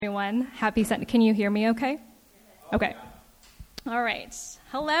Everyone, happy Sunday. Can you hear me okay? Okay. All right.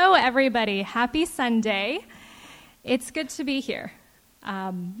 Hello, everybody. Happy Sunday. It's good to be here.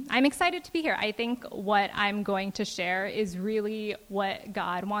 I'm excited to be here. I think what I'm going to share is really what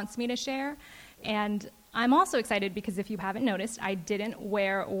God wants me to share. And I'm also excited because if you haven't noticed, I didn't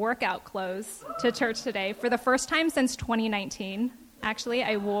wear workout clothes to church today for the first time since 2019. Actually,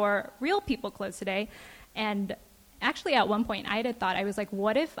 I wore real people clothes today. And actually, at one point, I had thought, I was like,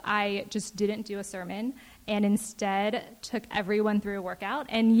 what if I just didn't do a sermon and instead took everyone through a workout?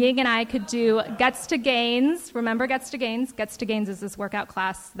 And Ying and I could do Guts to Gains. Remember Guts to Gains? Guts to Gains is this workout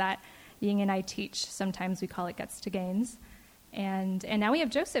class that Ying and I teach. Sometimes we call it Guts to Gains. And now we have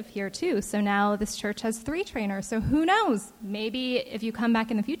Joseph here, too. So now this church has 3 trainers. So who knows? Maybe if you come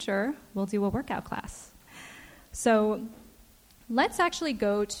back in the future, we'll do a workout class. So let's actually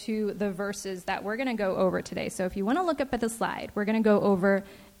go to the verses that we're going to go over today. So if you want to look up at the slide, we're going to go over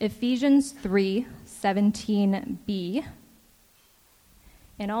Ephesians 3:17b,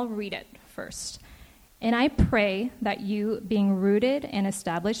 and I'll read it first. And I pray that you, being rooted and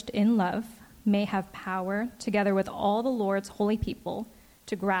established in love, may have power, together with all the Lord's holy people,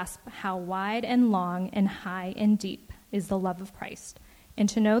 to grasp how wide and long and high and deep is the love of Christ, and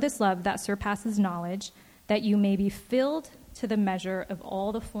to know this love that surpasses knowledge, that you may be filled to the measure of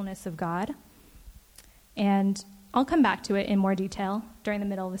all the fullness of God. And I'll come back to it in more detail during the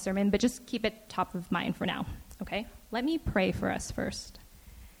middle of the sermon, but just keep it top of mind for now, okay? Let me pray for us first.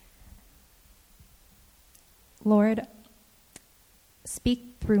 Lord,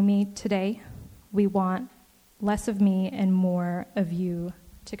 speak through me today. We want less of me and more of you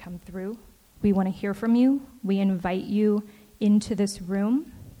to come through. We want to hear from you. We invite you into this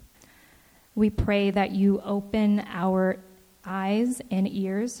room. We pray that you open our eyes and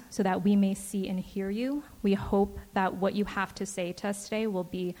ears so that we may see and hear you. We hope that what you have to say to us today will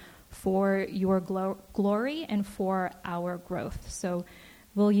be for your glory and for our growth. So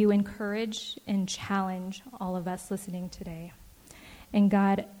will you encourage and challenge all of us listening today? And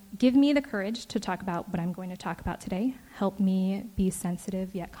God, give me the courage to talk about what I'm going to talk about today. Help me be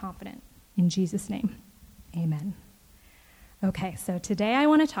sensitive yet confident. In Jesus' name, amen. Okay, so today I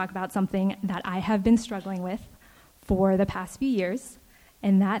want to talk about something that I have been struggling with for the past few years,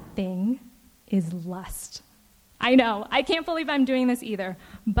 and that thing is lust. I know, I can't believe I'm doing this either,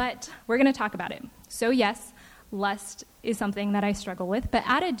 but we're going to talk about it. So yes, lust is something that I struggle with, but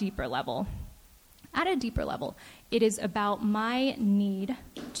at a deeper level, it is about my need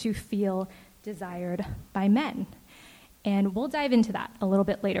to feel desired by men. And we'll dive into that a little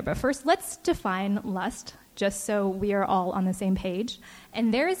bit later, but first let's define lust, just so we are all on the same page.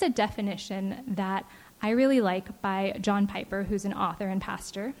 And there is a definition that I really like by John Piper, who's an author and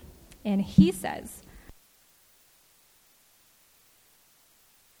pastor, and he says,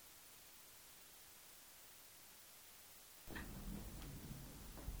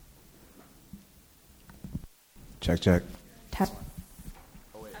 Check. Tap.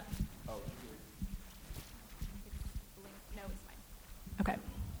 Oh, wait. No, it's fine. Okay.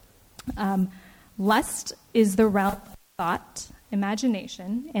 Lust is the realm of thought,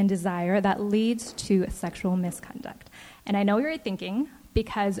 imagination, and desire that leads to sexual misconduct. And I know you're thinking,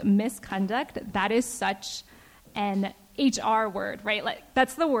 because misconduct, that is such an HR word, right? Like,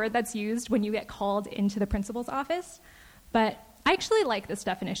 that's the word that's used when you get called into the principal's office. But I actually like this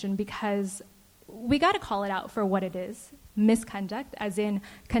definition because we got to call it out for what it is. Misconduct, as in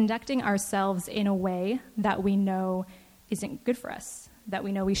conducting ourselves in a way that we know isn't good for us, that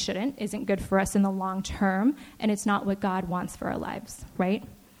we know we shouldn't, isn't good for us in the long term, and it's not what God wants for our lives, right?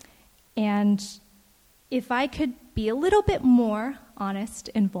 And if I could be a little bit more honest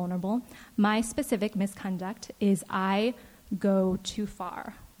and vulnerable, my specific misconduct is I go too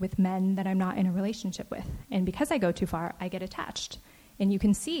far with men that I'm not in a relationship with. And because I go too far, I get attached. And you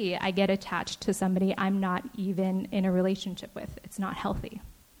can see I get attached to somebody I'm not even in a relationship with. It's not healthy.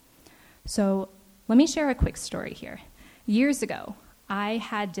 So let me share a quick story here. Years ago, I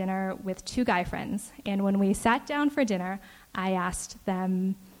had dinner with 2 guy friends, and when we sat down for dinner, I asked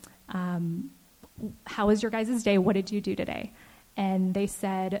them, how was your guys' day? What did you do today? And they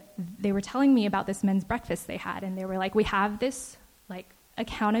said, they were telling me about this men's breakfast they had, and they were like, we have this like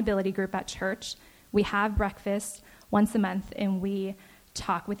accountability group at church. We have breakfast once a month, and we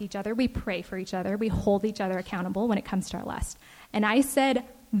talk with each other. We pray for each other. We hold each other accountable when it comes to our lust. And I said,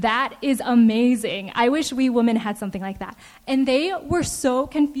 that is amazing. I wish we women had something like that. And they were so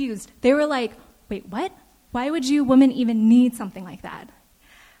confused. They were like, wait, what? Why would you women even need something like that?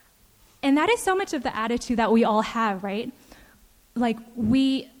 And that is so much of the attitude that we all have, right? Like,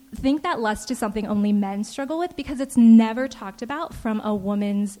 we think that lust is something only men struggle with because it's never talked about from a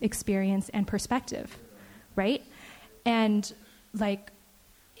woman's experience and perspective, right? And like,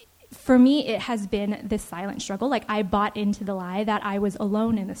 for me, it has been this silent struggle. Like, I bought into the lie that I was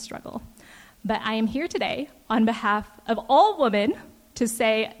alone in this struggle. But I am here today on behalf of all women to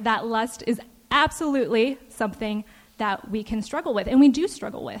say that lust is absolutely something that we can struggle with, and we do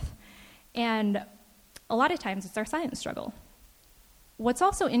struggle with. And a lot of times it's our silent struggle. What's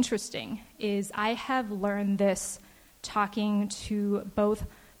also interesting is I have learned this talking to both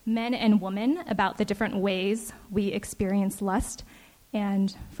men and women about the different ways we experience lust.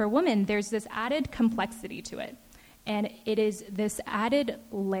 And for women, there's this added complexity to it. And it is this added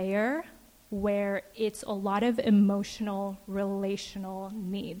layer where it's a lot of emotional, relational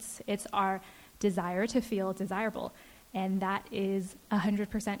needs. It's our desire to feel desirable. And that is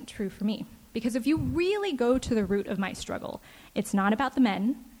 100% true for me. Because if you really go to the root of my struggle, it's not about the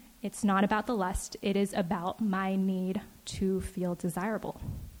men, it's not about the lust, it is about my need to feel desirable.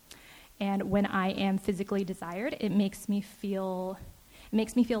 And when I am physically desired, it makes me feel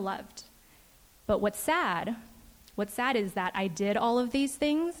loved. But what's sad is that I did all of these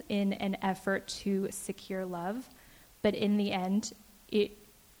things in an effort to secure love, but in the end, it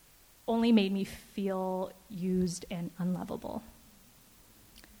only made me feel used and unlovable.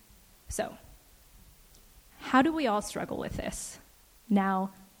 So, how do we all struggle with this?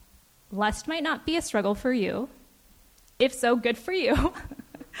 Now, lust might not be a struggle for you. If so, good for you.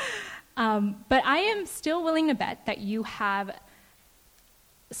 But I am still willing to bet that you have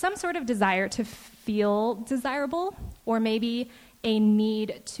some sort of desire to feel desirable, or maybe a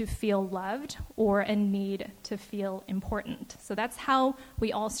need to feel loved, or a need to feel important. So that's how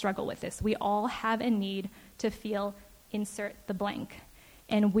we all struggle with this. We all have a need to feel insert the blank.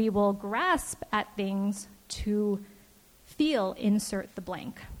 And we will grasp at things to feel insert the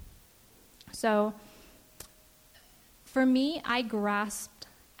blank. So for me, I grasped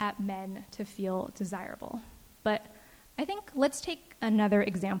at men to feel desirable. But I think let's take another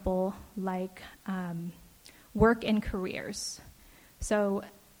example like work and careers. So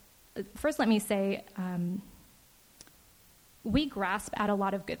first let me say we grasp at a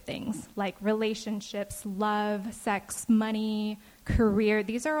lot of good things like relationships, love, sex, money, career.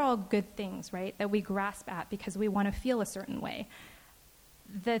 These are all good things, right, that we grasp at because we want to feel a certain way.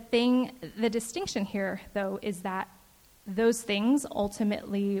 The distinction here, though, is that those things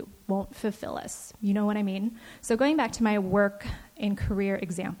ultimately won't fulfill us. You know what I mean? So going back to my work and career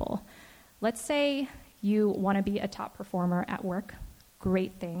example, let's say you want to be a top performer at work.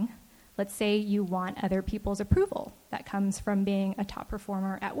 Great thing. Let's say you want other people's approval. That comes from being a top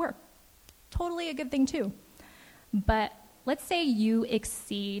performer at work. Totally a good thing too. But let's say you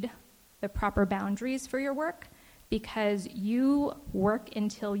exceed the proper boundaries for your work because you work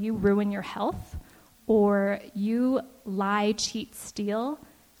until you ruin your health, or you lie, cheat, steal,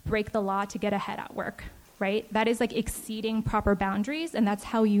 break the law to get ahead at work, right? That is like exceeding proper boundaries, and that's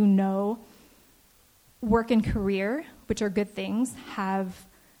how you know work and career, which are good things, have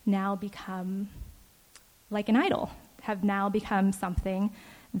now become like an idol, have now become something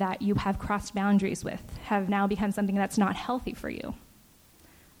that you have crossed boundaries with, have now become something that's not healthy for you.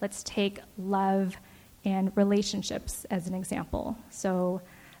 Let's take love and relationships as an example. So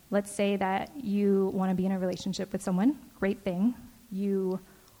let's say that you want to be in a relationship with someone, great thing. You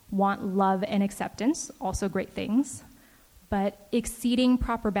want love and acceptance, also great things. But exceeding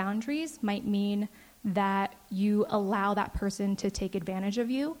proper boundaries might mean that you allow that person to take advantage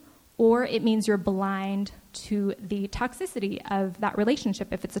of you, or it means you're blind to the toxicity of that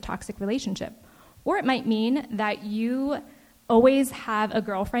relationship if it's a toxic relationship. Or it might mean that you always have a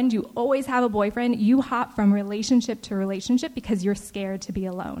girlfriend, you always have a boyfriend, you hop from relationship to relationship because you're scared to be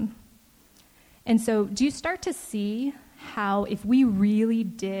alone. And so do you start to see how if we really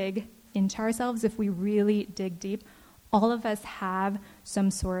dig into ourselves, if we really dig deep, all of us have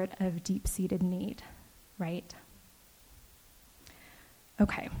some sort of deep-seated need, right?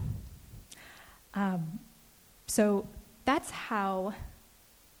 Okay. So that's how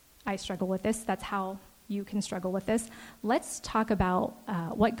I struggle with this. That's how you can struggle with this. Let's talk about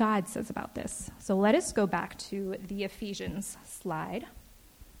what God says about this. So let us go back to the Ephesians slide.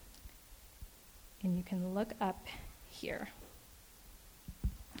 And you can look up here.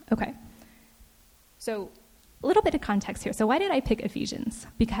 Okay. So a little bit of context here. So why did I pick Ephesians?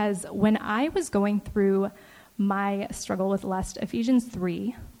 Because when I was going through my struggle with lust, Ephesians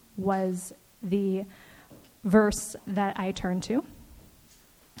 3 was the verse that I turned to.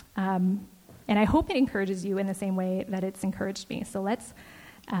 And I hope it encourages you in the same way that it's encouraged me. So let's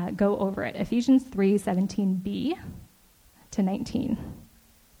go over it. Ephesians 3:17b to 19.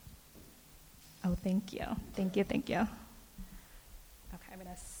 Oh, thank you. Thank you. Okay, I'm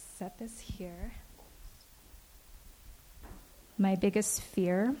going to set this here. My biggest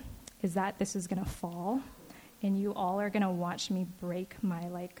fear is that this is going to fall, and you all are going to watch me break my,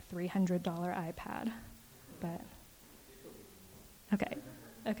 $300 iPad. But, okay.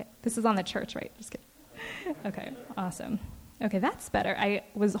 This is on the church, right? Just kidding. Okay, awesome. Okay, that's better. I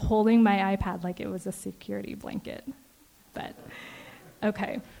was holding my iPad like it was a security blanket. But,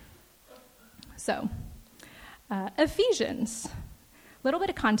 okay. So, Ephesians. A little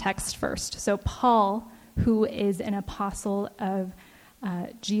bit of context first. So Paul, who is an apostle of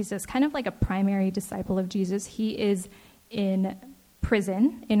Jesus, kind of like a primary disciple of Jesus, he is in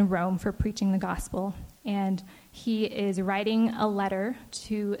prison in Rome for preaching the gospel. And he is writing a letter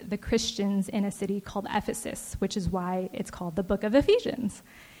to the Christians in a city called Ephesus, which is why it's called the book of Ephesians.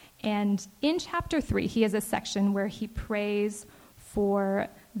 And in chapter 3, he has a section where he prays for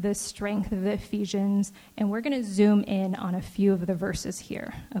the strength of the Ephesians, and we're going to zoom in on a few of the verses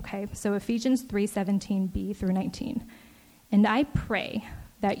here, okay? So Ephesians 3:17b through 19. And I pray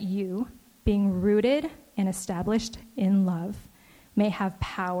that you, being rooted and established in love, may have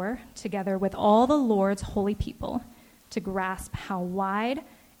power, together with all the Lord's holy people, to grasp how wide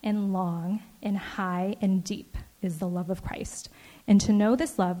and long and high and deep is the love of Christ, and to know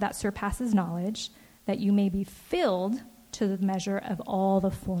this love that surpasses knowledge, that you may be filled to the measure of all the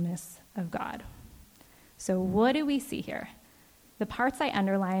fullness of God. So what do we see here? The parts I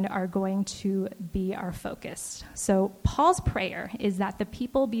underlined are going to be our focus. So Paul's prayer is that the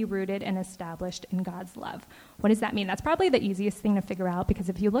people be rooted and established in God's love. What does that mean? That's probably the easiest thing to figure out, because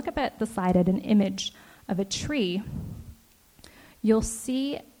if you look up at the slide at an image of a tree, you'll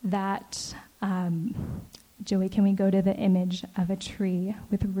see that, Joey, can we go to the image of a tree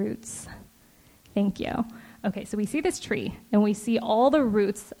with roots? Thank you. Okay, so we see this tree, and we see all the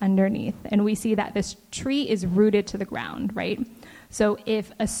roots underneath, and we see that this tree is rooted to the ground, right? So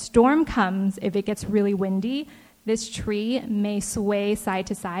if a storm comes, if it gets really windy, this tree may sway side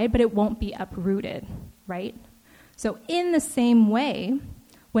to side, but it won't be uprooted, right? So in the same way,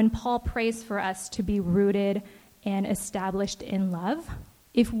 when Paul prays for us to be rooted and established in love,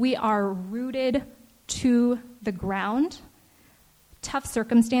 if we are rooted to the ground, tough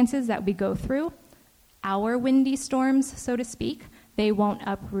circumstances that we go through, our windy storms, so to speak, they won't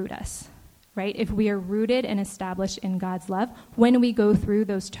uproot us, right? If we are rooted and established in God's love, when we go through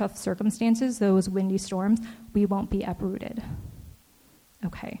those tough circumstances, those windy storms, we won't be uprooted.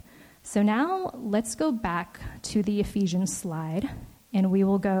 Okay, so now let's go back to the Ephesians slide, and we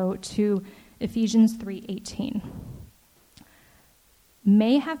will go to Ephesians 3:18.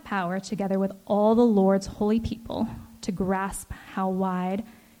 May have power, together with all the Lord's holy people, to grasp how wide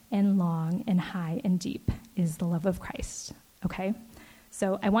and long and high and deep is the love of Christ, okay?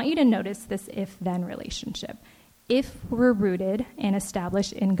 So I want you to notice this if-then relationship. If we're rooted and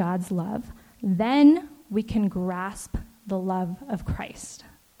established in God's love, then we can grasp the love of Christ,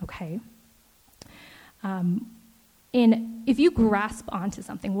 okay? And if you grasp onto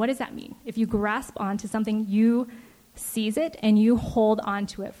something, what does that mean? If you grasp onto something, you seize it and you hold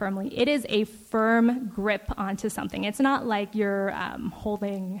onto it firmly. It is a firm grip onto something. It's not like you're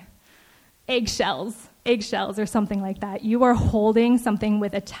holding eggshells or something like that. You are holding something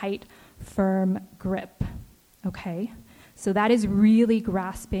with a tight, firm grip, okay? So that is really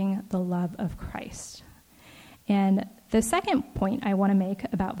grasping the love of Christ. And the second point I want to make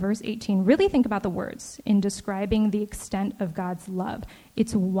about verse 18, really think about the words in describing the extent of God's love.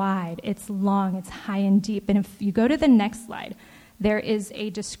 It's wide, it's long, it's high and deep. And if you go to the next slide, there is a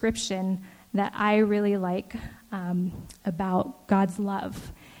description that I really like about God's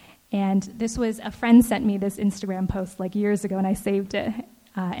love. And this was, a friend sent me this Instagram post years ago, and I saved it.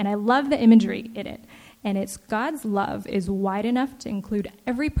 And I love the imagery in it. And it's God's love is wide enough to include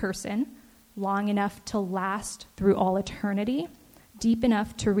every person, long enough to last through all eternity, deep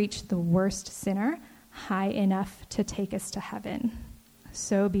enough to reach the worst sinner, high enough to take us to heaven.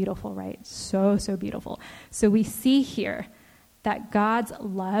 So beautiful, right? So, so beautiful. So we see here that God's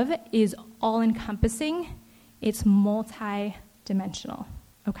love is all-encompassing. It's multi-dimensional,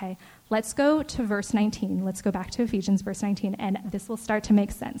 okay? Let's go to verse 19. Let's go back to Ephesians verse 19, and this will start to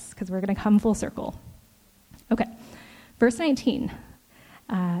make sense because we're going to come full circle. Okay, verse 19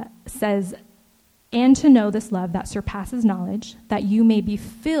 says, and to know this love that surpasses knowledge, that you may be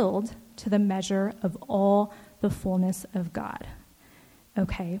filled to the measure of all the fullness of God.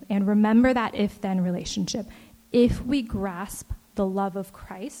 Okay, and remember that if-then relationship. If we grasp the love of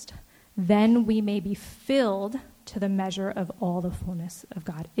Christ, then we may be filled to the measure of all the fullness of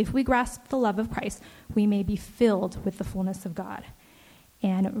God. If we grasp the love of Christ, we may be filled with the fullness of God.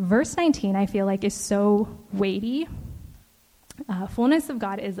 And verse 19, I feel like, is so weighty. Fullness of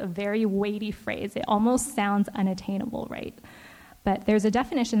God is a very weighty phrase. It almost sounds unattainable, right? But there's a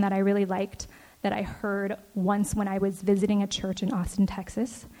definition that I really liked that I heard once when I was visiting a church in Austin,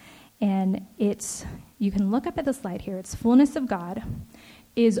 Texas. And you can look up at the slide here. It's fullness of God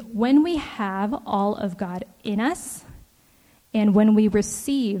is when we have all of God in us and when we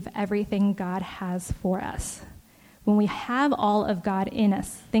receive everything God has for us. When we have all of God in us,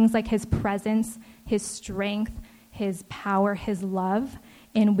 things like his presence, his strength, his power, his love,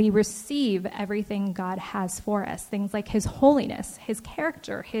 and we receive everything God has for us, things like his holiness, his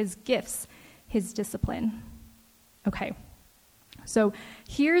character, his gifts, his discipline. Okay, so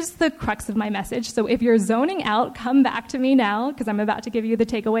here's the crux of my message. So if you're zoning out, come back to me now, because I'm about to give you the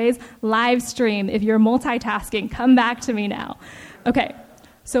takeaways. Live stream, if you're multitasking, come back to me now. Okay,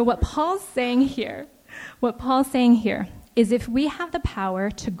 so what Paul's saying here is if we have the power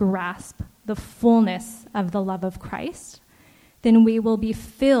to grasp the fullness of the love of Christ, then we will be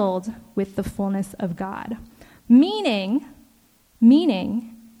filled with the fullness of God. Meaning,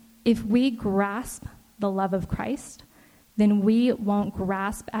 if we grasp the love of Christ, then we won't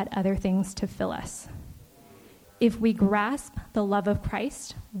grasp at other things to fill us. If we grasp the love of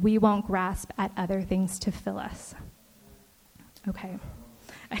Christ, we won't grasp at other things to fill us. Okay.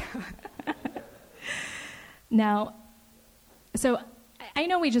 Now, so I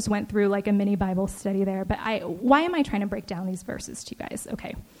know we just went through like a mini Bible study there, but why am I trying to break down these verses to you guys?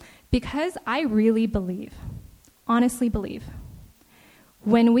 Okay. Because I really believe, honestly believe,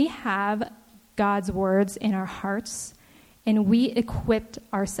 when we have God's words in our hearts and we equipped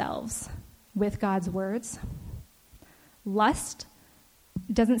ourselves with God's words, lust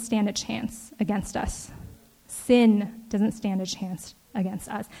doesn't stand a chance against us. Sin doesn't stand a chance against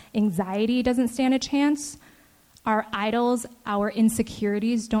us. Anxiety doesn't stand a chance. Our idols, our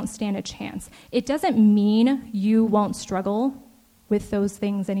insecurities don't stand a chance. It doesn't mean you won't struggle with those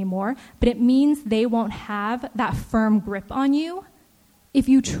things anymore, but it means they won't have that firm grip on you if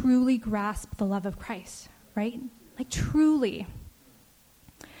you truly grasp the love of Christ, right? Like truly.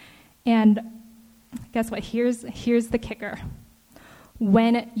 And guess what? Here's the kicker.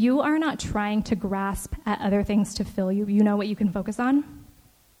 When you are not trying to grasp at other things to fill you, you know what you can focus on?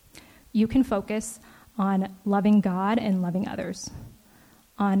 You can focus on loving God and loving others,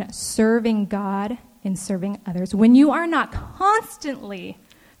 on serving God and serving others. When you are not constantly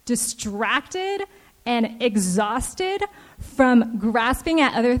distracted and exhausted from grasping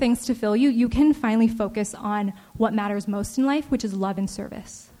at other things to fill you, you can finally focus on what matters most in life, which is love and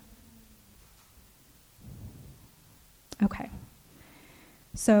service. Okay.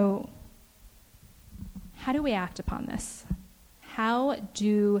 So, how do we act upon this? How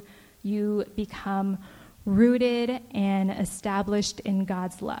do you become rooted and established in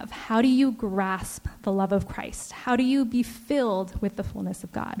God's love? How do you grasp the love of Christ? How do you be filled with the fullness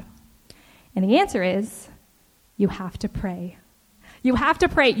of God? And the answer is, you have to pray. You have to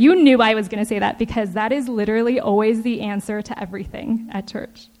pray. You knew I was going to say that because that is literally always the answer to everything at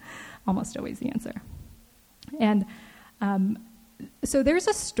church. Almost always the answer. And so there's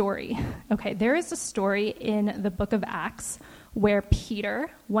a story. Okay, there is a story in the book of Acts where Peter,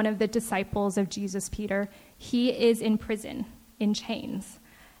 one of the disciples of Jesus, Peter, he is in prison, in chains.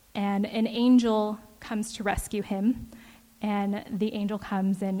 And an angel comes to rescue him. And the angel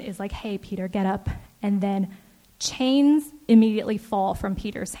comes and is like, hey, Peter, get up. And then chains immediately fall from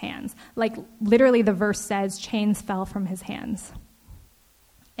Peter's hands. Like, literally the verse says, chains fell from his hands.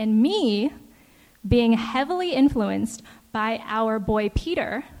 And me, being heavily influenced by our boy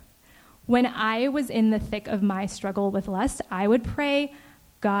Peter, when I was in the thick of my struggle with lust, I would pray,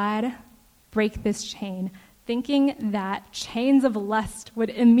 God, break this chain, thinking that chains of lust would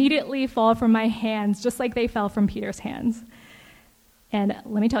immediately fall from my hands, just like they fell from Peter's hands. And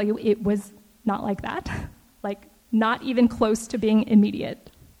let me tell you, it was not like that, like not even close to being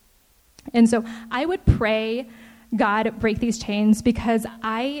immediate. And so I would pray, God, break these chains, because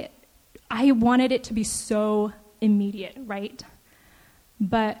I wanted it to be so immediate, right?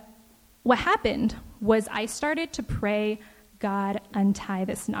 But what happened was I started to pray, God, untie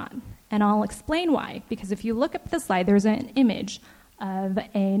this knot. And I'll explain why. Because if you look up the slide, there's an image of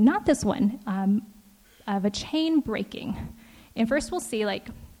not this one, of a chain breaking. And first we'll see, like,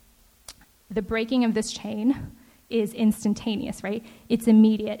 the breaking of this chain is instantaneous, right? It's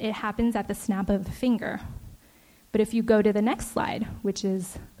immediate. It happens at the snap of the finger. But if you go to the next slide, which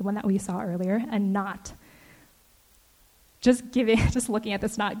is the one that we saw earlier, a knot, just looking at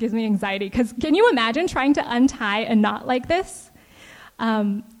this knot gives me anxiety, because can you imagine trying to untie a knot like this?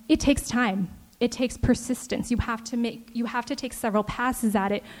 It takes time. It takes persistence. You have to take several passes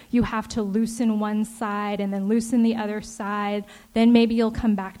at it. You have to loosen one side and then loosen the other side. Then maybe you'll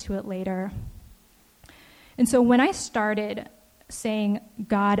come back to it later. And so when I started saying,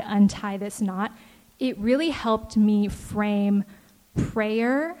 God, untie this knot, it really helped me frame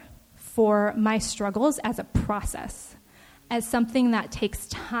prayer for my struggles as a process, as something that takes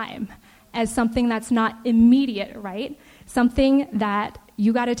time, as something that's not immediate, right? Something that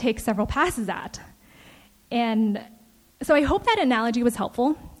you got to take several passes at. And so I hope that analogy was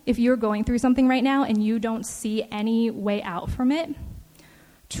helpful. If you're going through something right now and you don't see any way out from it,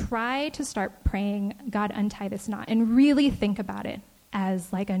 try to start praying, God, untie this knot, and really think about it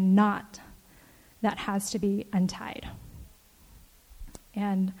as like a knot that has to be untied.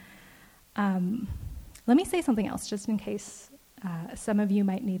 And let me say something else, just in case some of you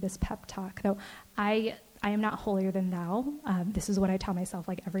might need this pep talk, though I am not holier than thou. This is what I tell myself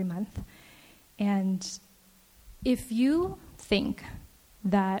like every month. And if you think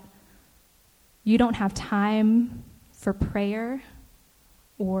that you don't have time for prayer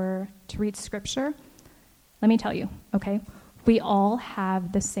or to read scripture, let me tell you, okay? We all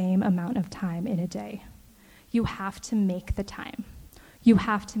have the same amount of time in a day. You have to make the time. You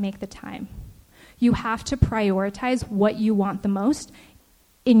have to make the time. You have to prioritize what you want the most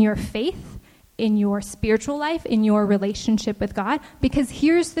in your faith, in your spiritual life, in your relationship with God, because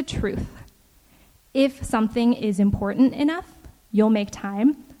here's the truth. If something is important enough, you'll make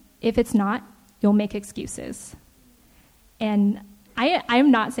time. If it's not, you'll make excuses. And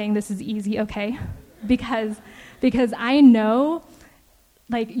I'm not saying this is easy, okay? Because I know,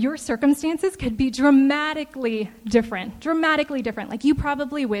 like, your circumstances could be dramatically different. Like, you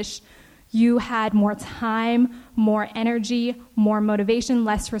probably wish you had more time, more energy, more motivation,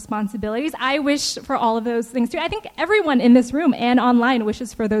 less responsibilities. I wish for all of those things too. I think everyone in this room and online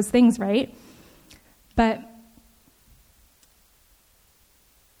wishes for those things, right? But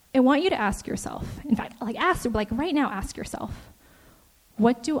I want you to ask yourself, in fact, right now ask yourself,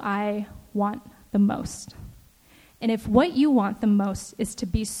 what do I want the most? And if what you want the most is to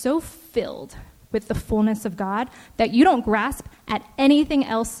be so filled with the fullness of God that you don't grasp at anything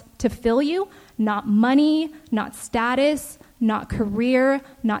else to fill you, not money, not status, not career,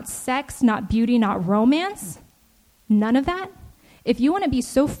 not sex, not beauty, not romance, none of that. If you want to be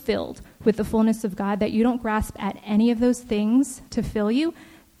so filled with the fullness of God that you don't grasp at any of those things to fill you,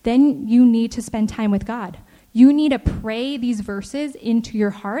 then you need to spend time with God. You need to pray these verses into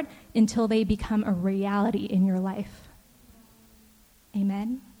your heart until they become a reality in your life.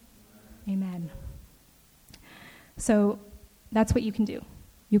 Amen? Amen. So that's what you can do.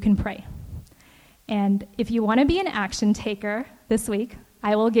 You can pray. And if you want to be an action taker this week,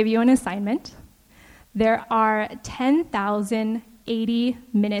 I will give you an assignment. There are 10,080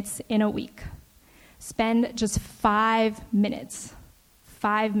 minutes in a week. Spend just 5 minutes.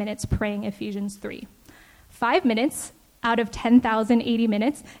 5 minutes praying Ephesians 3. 5 minutes out of 10,080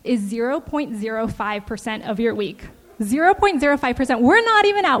 minutes is 0.05% of your week. 0.05%. We're not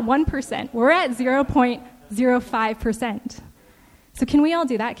even at 1%. We're at 0.05%. So can we all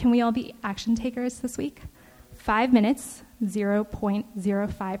do that? Can we all be action takers this week? 5 minutes,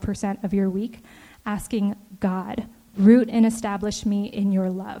 0.05% of your week, asking God, root and establish me in your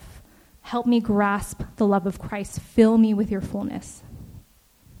love. Help me grasp the love of Christ. Fill me with your fullness.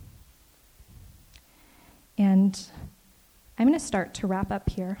 And I'm going to start to wrap up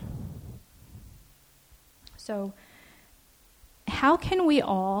here. So, how can we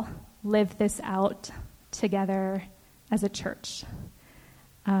all live this out together as a church?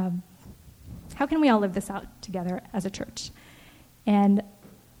 How can we all live this out together as a church? And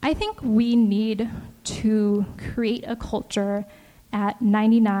I think we need to create a culture at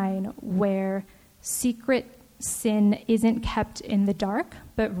 99 where secret sin isn't kept in the dark,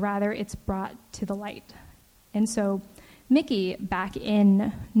 but rather it's brought to the light. And so Mickey, back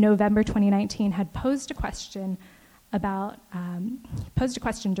in November 2019, had posed a question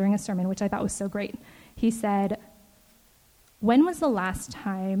during a sermon, which I thought was so great. He said, when was the last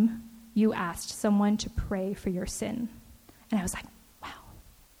time you asked someone to pray for your sin? And I was like, wow,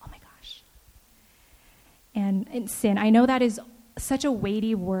 oh my gosh. And sin, I know that is such a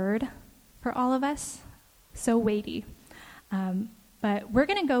weighty word for all of us, so weighty. But we're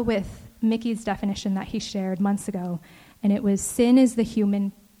going to go with Mickey's definition that he shared months ago, and it was sin is the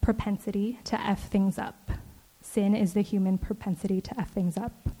human propensity to F things up. Sin is the human propensity to F things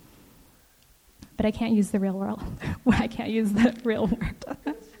up. But I can't use the real world. I can't use the real word.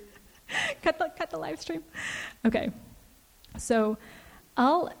 Cut the live stream. Okay. So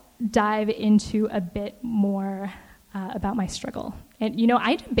I'll dive into a bit more about my struggle. And,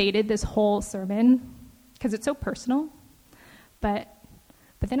 I debated this whole sermon because it's so personal. But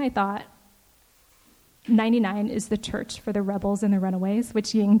then I thought, 99 is the church for the rebels and the runaways,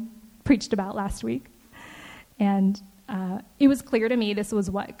 which Ying preached about last week. And it was clear to me this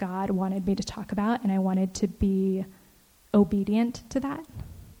was what God wanted me to talk about, and I wanted to be obedient to that.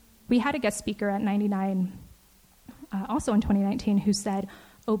 We had a guest speaker at 99, also in 2019, who said,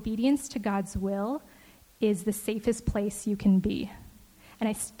 obedience to God's will is the safest place you can be. And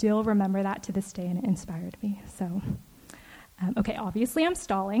I still remember that to this day, and it inspired me. So, okay, obviously I'm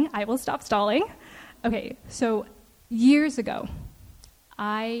stalling. I will stop stalling. Okay, so years ago,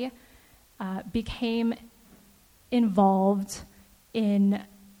 I became involved in,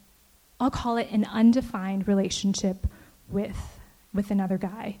 I'll call it an undefined relationship with another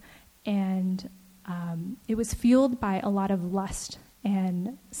guy. And it was fueled by a lot of lust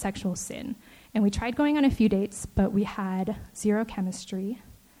and sexual sin. And we tried going on a few dates, but we had zero chemistry.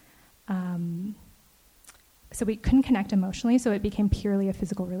 So we couldn't connect emotionally, so it became purely a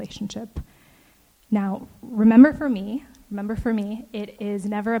physical relationship. Now, remember for me, it is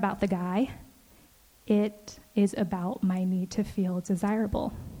never about the guy. It is about my need to feel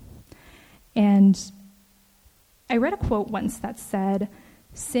desirable. And I read a quote once that said,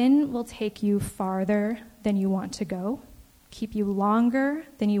 sin will take you farther than you want to go, keep you longer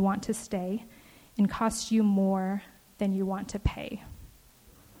than you want to stay, and cost you more than you want to pay.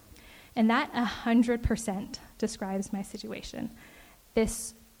 And that 100% describes my situation.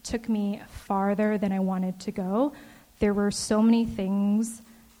 This took me farther than I wanted to go. There were so many things,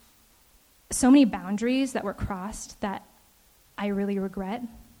 so many boundaries that were crossed that I really regret.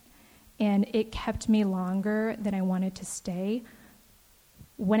 And it kept me longer than I wanted to stay.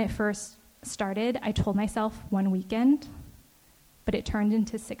 When it first started, I told myself 1 weekend, but it turned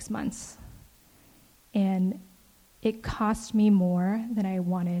into 6 months. And it cost me more than I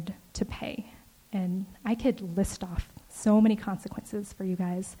wanted to pay. And I could list off so many consequences for you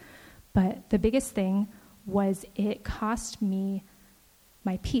guys, but the biggest thing was it cost me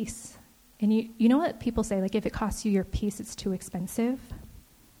my peace. And you know what people say, like, if it costs you your peace, it's too expensive?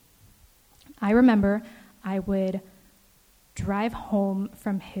 I remember I would drive home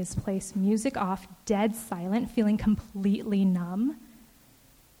from his place, music off, dead silent, feeling completely numb,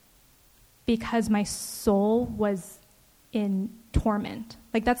 because my soul was in torment.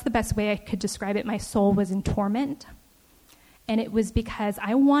 Like, that's the best way I could describe it. My soul was in torment. And it was because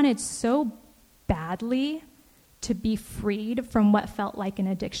I wanted so badly to be freed from what felt like an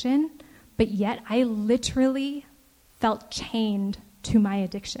addiction, but yet I literally felt chained to my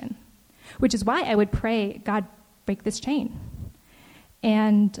addiction, which is why I would pray, God, break this chain.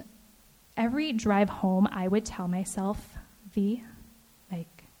 And every drive home, I would tell myself,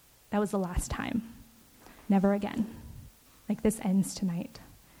 that was the last time. Never again. Like, this ends tonight.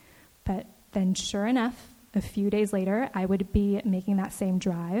 But then sure enough, a few days later, I would be making that same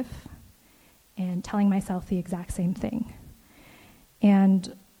drive and telling myself the exact same thing.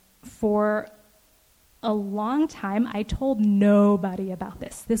 And for a long time, I told nobody about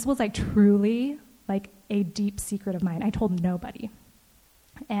this. This was truly a deep secret of mine. I told nobody.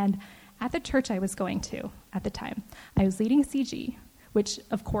 And at the church I was going to at the time, I was leading CG, which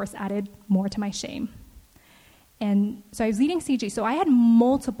of course added more to my shame. And so I was leading CG, so I had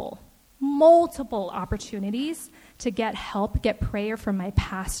multiple opportunities to get help, get prayer from my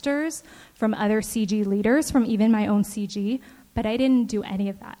pastors, from other CG leaders, from even my own CG, but I didn't do any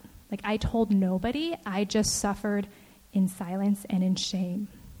of that. I told nobody. I just suffered in silence and in shame.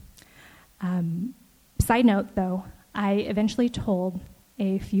 Side note, though, I eventually told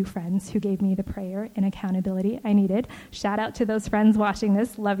a few friends who gave me the prayer and accountability I needed. Shout out to those friends watching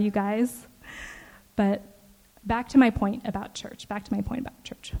this. Love you guys. But back to my point about church.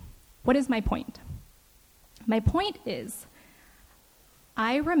 What is my point? My point is,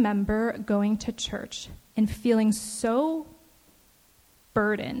 I remember going to church and feeling so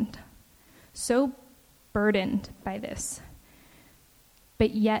burdened by this.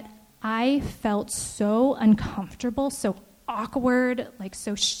 But yet I felt so uncomfortable, so awkward,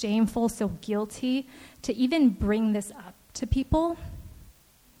 so shameful, so guilty to even bring this up to people.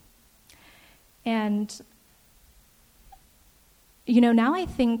 And, now I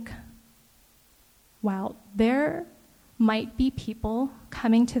think, wow, there might be people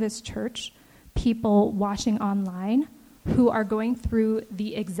coming to this church, people watching online, who are going through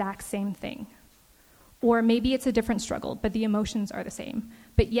the exact same thing. Or maybe it's a different struggle, but the emotions are the same.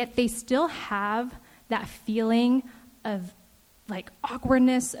 But yet they still have that feeling of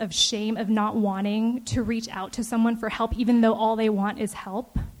awkwardness, of shame, of not wanting to reach out to someone for help, even though all they want is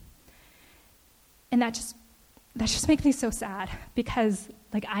help. And that just that just makes me so sad because,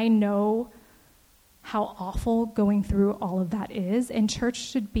 like, I know how awful going through all of that is, and church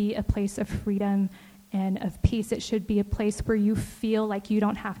should be a place of freedom and of peace. It should be a place where you feel like you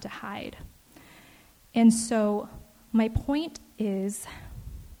don't have to hide. And so my point is,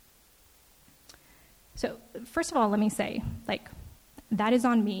 so first of all, let me say, like, that is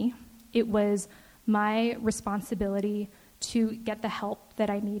on me. It was my responsibility to get the help that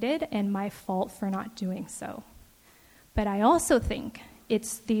I needed and my fault for not doing so. But I also think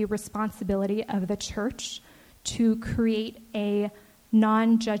it's the responsibility of the church to create a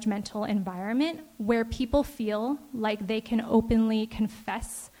non-judgmental environment where people feel like they can openly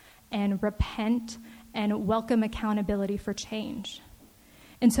confess and repent and welcome accountability for change.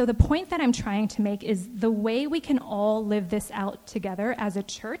 And so the point that I'm trying to make is the way we can all live this out together as a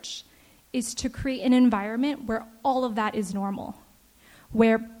church is to create an environment where all of that is normal,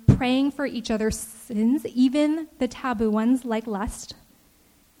 where praying for each other's sins, even the taboo ones like lust,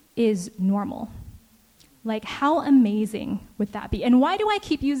 is normal. Like, how amazing would that be? And why do I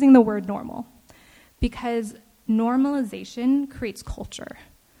keep using the word normal? Because normalization creates culture.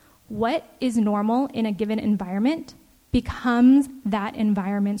 What is normal in a given environment becomes that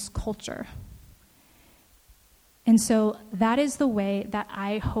environment's culture. And so that is the way that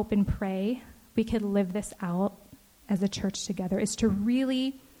I hope and pray we could live this out as a church together, is to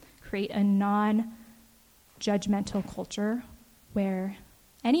really create a non-judgmental culture where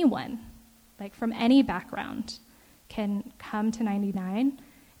anyone, like from any background, can come to 99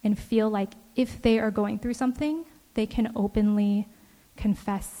 and feel like if they are going through something, they can openly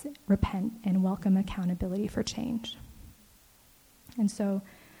confess, repent, and welcome accountability for change. And so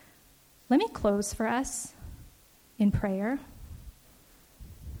let me close for us in prayer.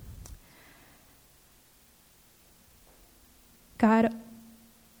 God,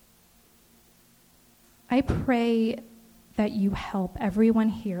 I pray that you help everyone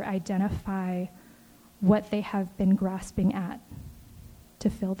here identify what they have been grasping at to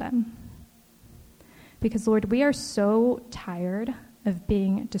fill them. Because, Lord, we are so tired of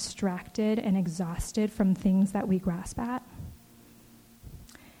being distracted and exhausted from things that we grasp at.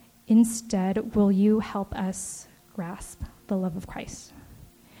 Instead, will you help us grasp the love of Christ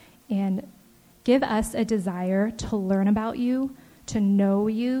and give us a desire to learn about you, to know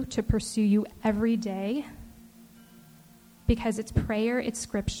you, to pursue you every day, because it's prayer, it's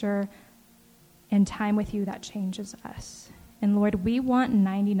scripture, and time with you that changes us. And Lord, we want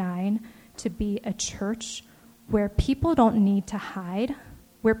 99 to be a church where people don't need to hide,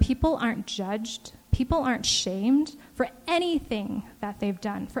 where people aren't judged, people aren't shamed for anything that they've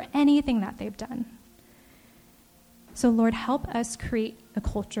done, So Lord, help us create a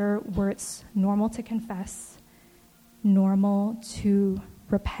culture where it's normal to confess, normal to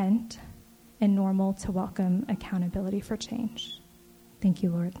repent, and normal to welcome accountability for change. Thank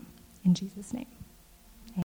you, Lord. In Jesus' name.